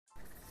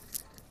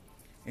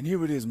And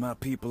here it is, my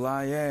people.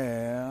 I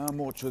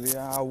am Ocho the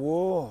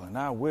Owl, and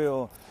I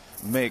will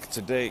make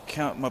today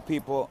count, my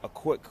people. A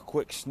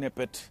quick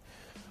snippet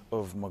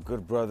of my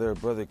good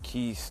brother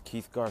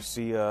Keith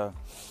Garcia.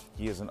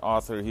 He is an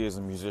author, he is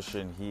a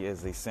musician, he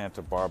is a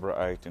Santa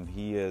Barbaraite, and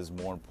he is,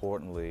 more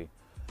importantly,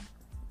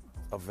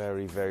 a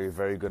very, very,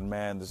 very good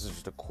man. This is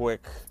just a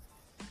quick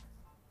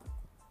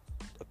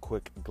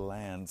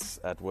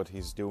glance at what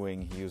he's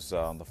doing. He was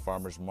on the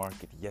farmer's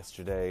market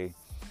yesterday,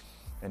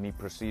 and he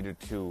proceeded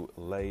to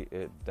lay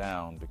it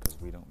down, because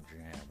we don't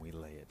jam, we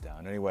lay it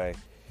down. Anyway,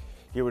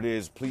 here it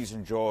is. Please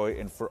enjoy.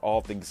 And for all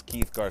things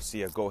Keith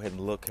Garcia, go ahead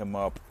and look him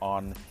up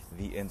on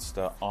the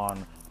Insta,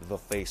 on the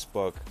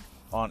Facebook,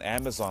 on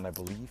Amazon. I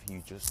believe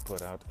he just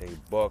put out a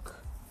book,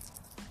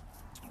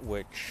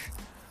 which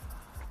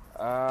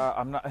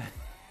I'm not...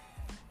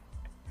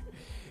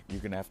 You're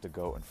going to have to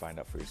go and find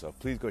out for yourself.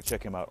 Please go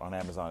check him out on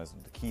Amazon. It's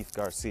Keith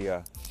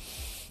Garcia.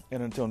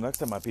 And until next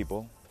time, my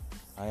people,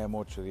 I am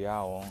Ocho the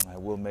Owl, and I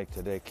will make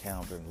today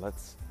count, and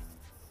let's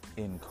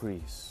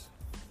increase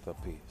the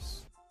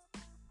peace.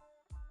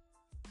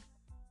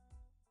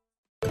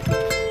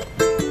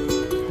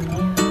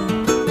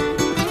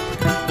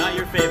 Not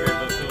your favorite,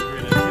 but feel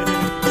free to.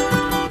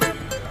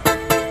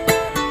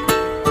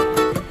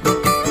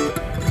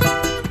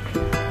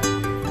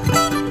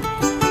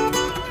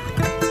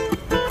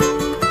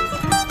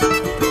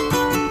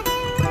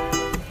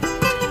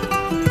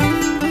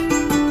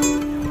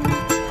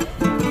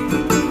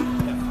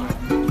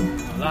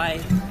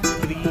 Life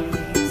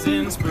bleeds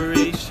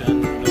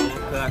inspiration, no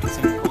cuts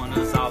and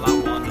corners. All I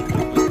want to do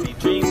is be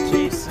dream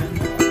chasing.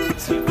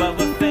 See what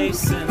we're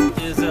facing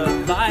is a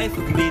life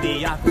of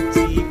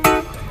mediocrity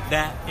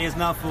that is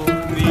not for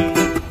me.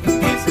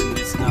 Isn't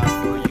this not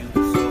for you?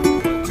 So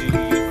what do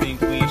you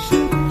think we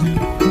should do?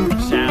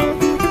 Shall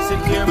we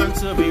sit here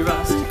until we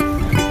rust?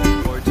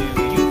 Or do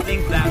you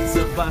think that's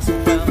a bust?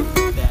 Well,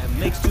 that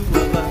makes two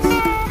of us.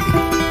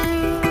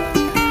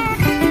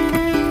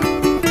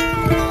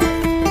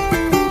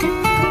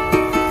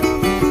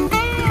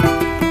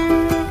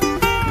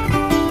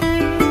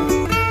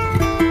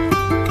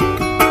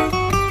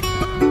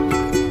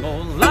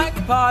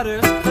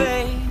 Potter's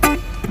clay,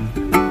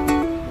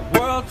 the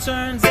world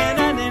turns in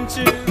an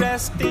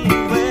interesting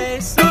way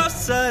so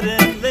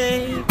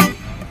suddenly.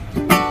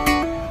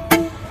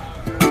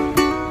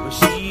 Well,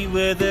 she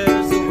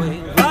withers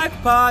away like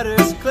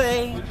Potter's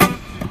clay.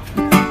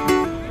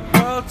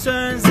 The world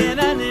turns in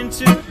an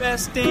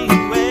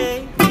interesting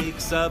way. Big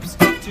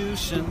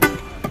substitution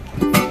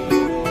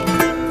for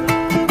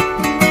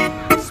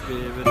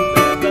spirit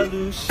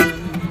revolution.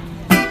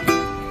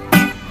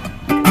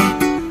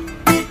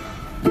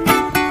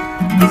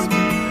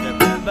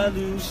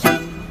 Revolution.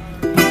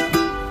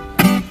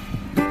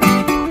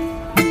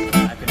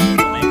 I can do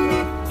the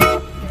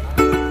makeup.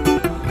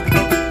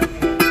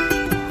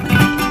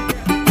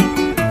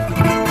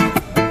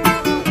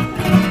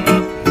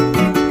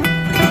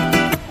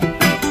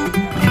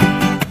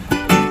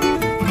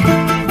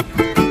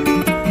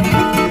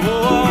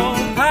 Oh,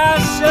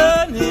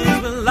 passion is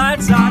when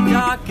lights our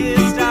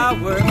darkest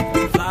hour,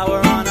 flower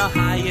on our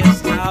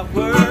highest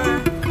tower.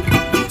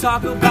 You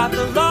talk about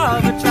the law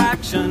of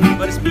attraction,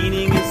 but its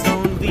meaning is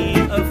only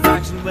a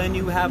fraction when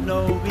you have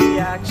no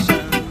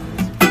reaction.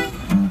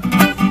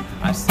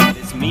 I said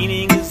its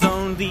meaning is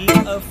only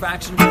a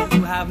fraction when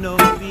you have no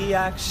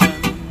reaction.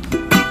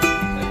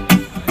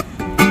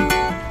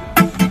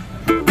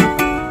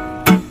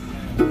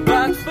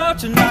 But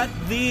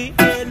fortunately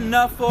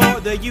enough for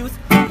the youth,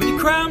 when you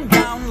crown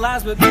down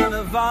lies, we're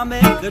gonna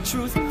vomit the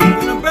truth. We're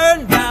gonna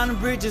burn down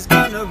bridges,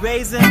 gonna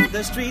raise in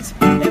the streets.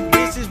 If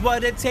this is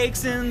what it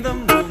takes in the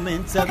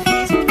moments of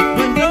peace,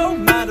 but no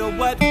matter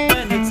what,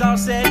 when it's all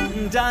said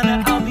and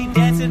done, I'll be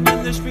dancing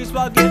in the streets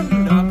while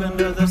getting dark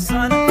under the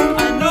sun.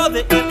 I know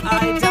that if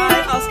I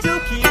die, I'll still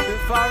keep it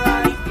far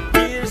right.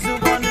 Here's the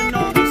one and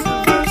only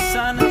silver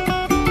sun.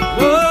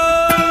 Whoa.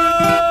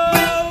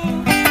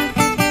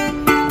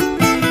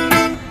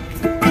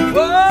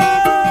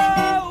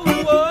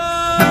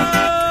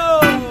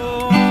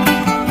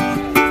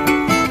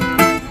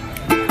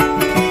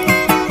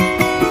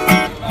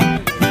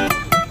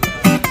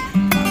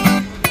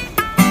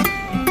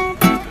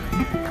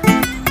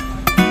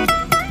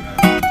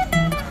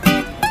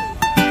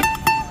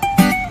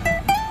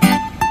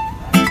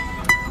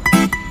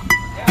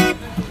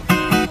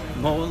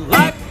 More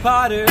like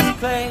Potter's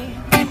clay,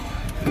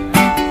 the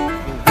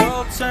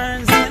world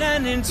turns in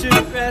an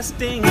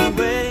interesting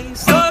way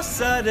so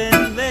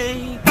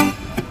suddenly.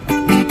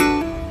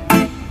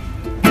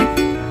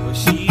 Well,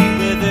 she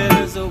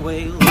withers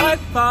away like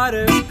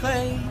Potter's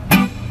clay.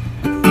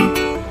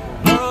 The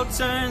world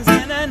turns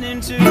in an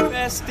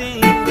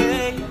interesting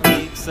way.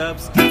 Big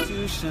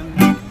substitution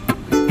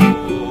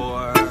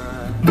for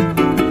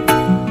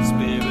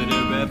spirit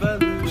of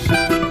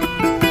revolution.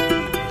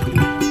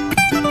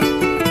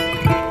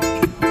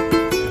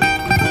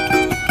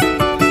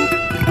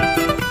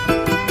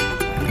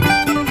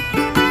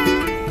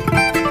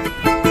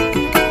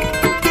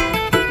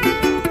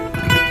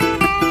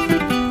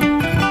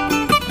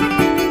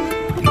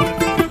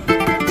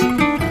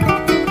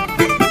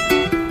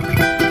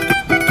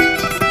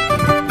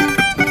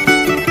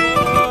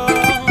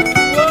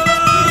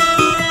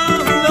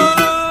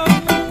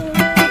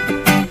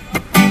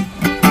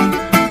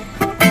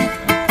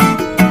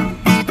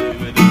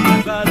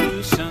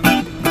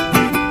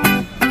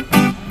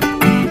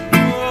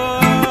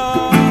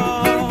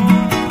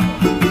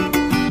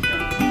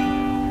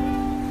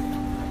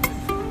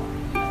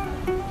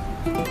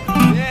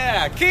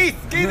 Yeah,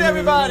 Keith,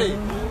 everybody.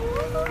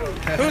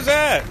 Who's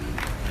that?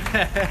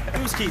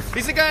 Who's Keith?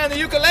 He's the guy on the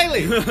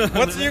ukulele.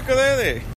 What's the ukulele?